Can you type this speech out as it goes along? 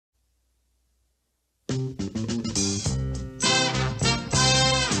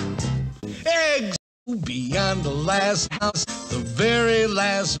Beyond the last house, the very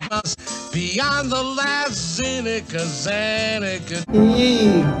last house, beyond the last Zeneca, Zanica.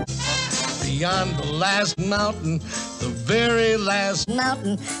 Beyond the last mountain, the very last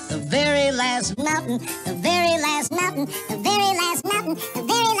mountain, the very last mountain, the very last mountain, the very last mountain, the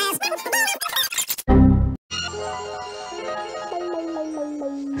very last mountain.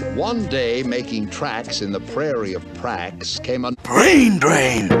 One day, making tracks in the prairie of Prax, came a brain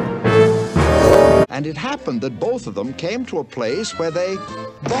drain. And it happened that both of them came to a place where they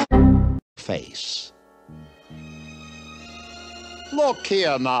face. Look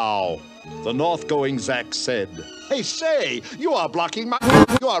here now, the north-going Zack said. Hey, say, you are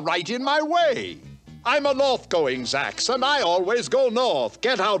right in my way. I'm a north-going Zax, and I always go north.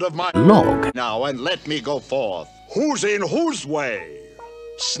 Get out of my log now and let me go forth. Who's in whose way?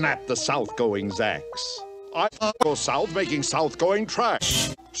 Snapped the south-going Zax. I go south making south-going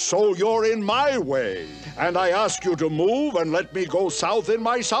tracks. So you're in my way, and I ask you to move and let me go south in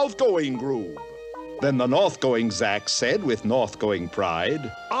my south-going groove. Then the north-going Zack said with north-going pride,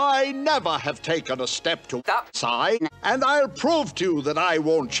 I never have taken a step to that side, and I'll prove to you that I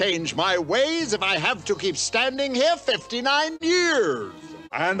won't change my ways if I have to keep standing here 59 years.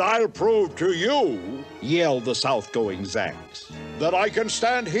 And I'll prove to you, yelled the south-going Zax, that I can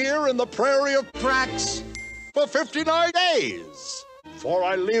stand here in the prairie of Prax for 59 days. For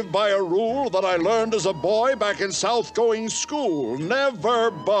I live by a rule that I learned as a boy back in south-going school. Never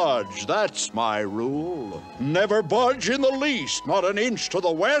budge, that's my rule. Never budge in the least, not an inch to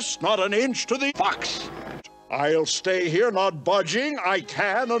the west, not an inch to the fox. I'll stay here not budging, I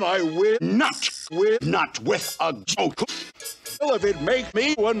can and I will. Not with a joke. If it make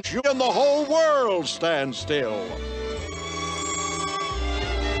me when you and the whole world stand still.